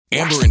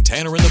Amber and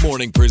Tanner in the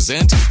morning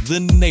present The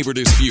Neighbor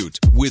Dispute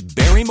with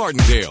Barry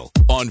Martindale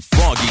on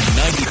Froggy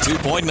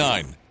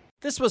 92.9.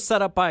 This was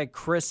set up by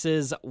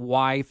Chris's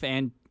wife,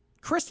 and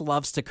Chris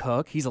loves to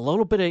cook. He's a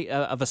little bit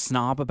of a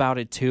snob about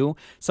it, too.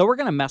 So we're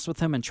going to mess with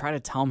him and try to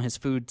tell him his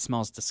food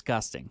smells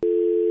disgusting.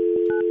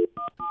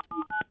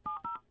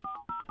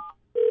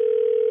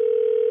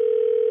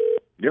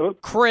 Hello?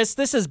 Chris,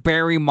 this is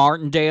Barry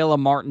Martindale of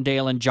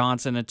Martindale and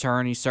Johnson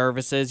Attorney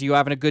Services. You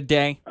having a good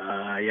day?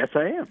 Yes,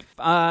 I am.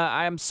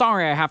 I'm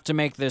sorry I have to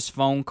make this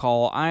phone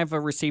call. I've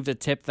received a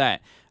tip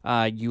that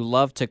you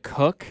love to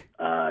cook.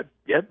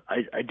 Yep,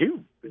 I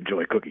do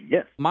enjoy cooking,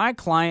 yes. My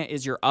client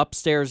is your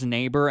upstairs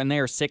neighbor, and they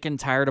are sick and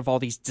tired of all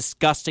these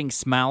disgusting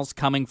smells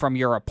coming from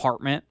your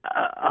apartment.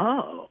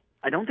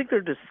 I don't think they're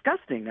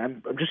disgusting.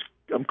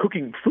 I'm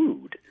cooking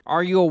food.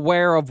 Are you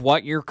aware of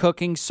what you're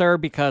cooking, sir?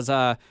 Because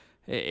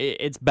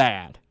it's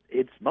bad.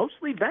 It's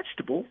mostly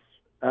vegetables,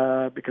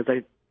 because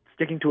I'm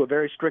sticking to a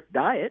very strict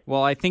diet.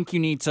 Well, I think you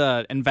need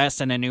to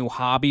invest in a new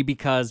hobby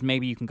because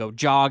maybe you can go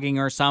jogging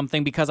or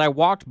something, because I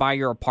walked by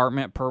your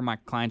apartment per my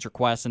client's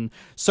request, and,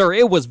 sir,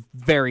 it was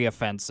very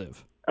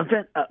offensive.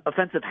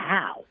 Offensive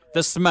how?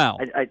 The smell.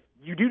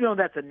 You do know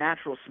that's a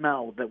natural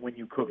smell that when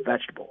you cook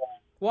vegetables.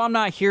 Well, I'm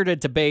not here to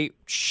debate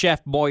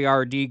Chef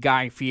Boyardee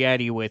Guy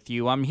Fieri with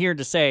you. I'm here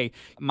to say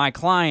my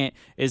client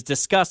is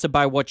disgusted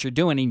by what you're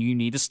doing and you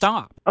need to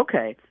stop.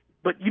 Okay,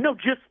 but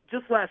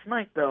just last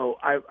night, though,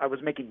 I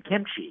was making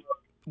kimchi.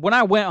 When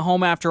I went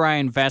home after I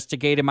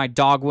investigated, my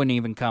dog wouldn't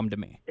even come to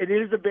me. It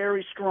is a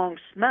very strong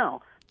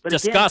smell. But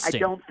disgusting.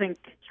 Again, I don't think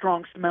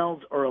strong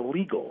smells are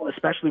illegal,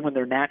 especially when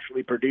they're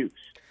naturally produced.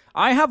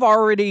 I have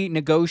already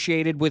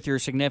negotiated with your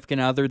significant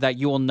other that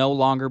you will no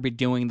longer be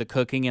doing the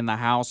cooking in the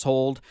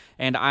household,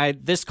 and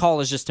this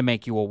call is just to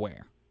make you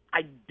aware.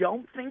 I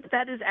don't think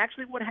that is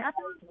actually what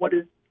happened.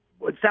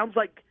 What sounds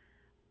like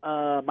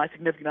my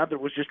significant other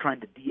was just trying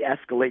to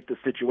de-escalate the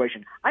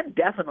situation. I'm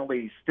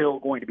definitely still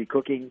going to be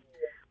cooking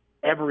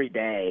every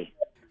day.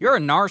 You're a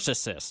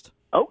narcissist.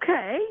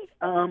 Okay,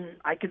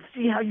 I can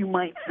see how you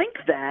might think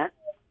that,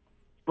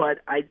 but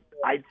I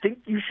think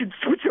you should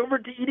switch over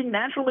to eating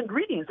natural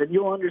ingredients, and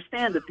you'll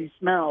understand that these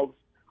smells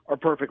are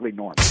perfectly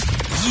normal.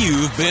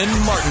 You've been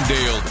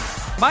Martindale.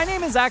 My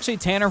name is actually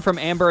Tanner from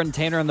Amber and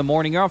Tanner in the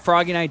Morning. You're on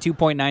Froggy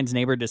 92.9's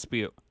Neighbor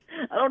Dispute.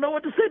 I don't know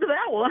what to say to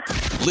that one.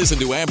 Listen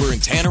to Amber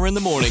and Tanner in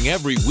the morning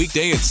every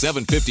weekday at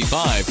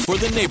 7:55 for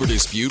The Neighbor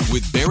Dispute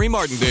with Barry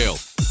Martindale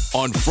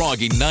on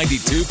Froggy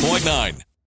 92.9.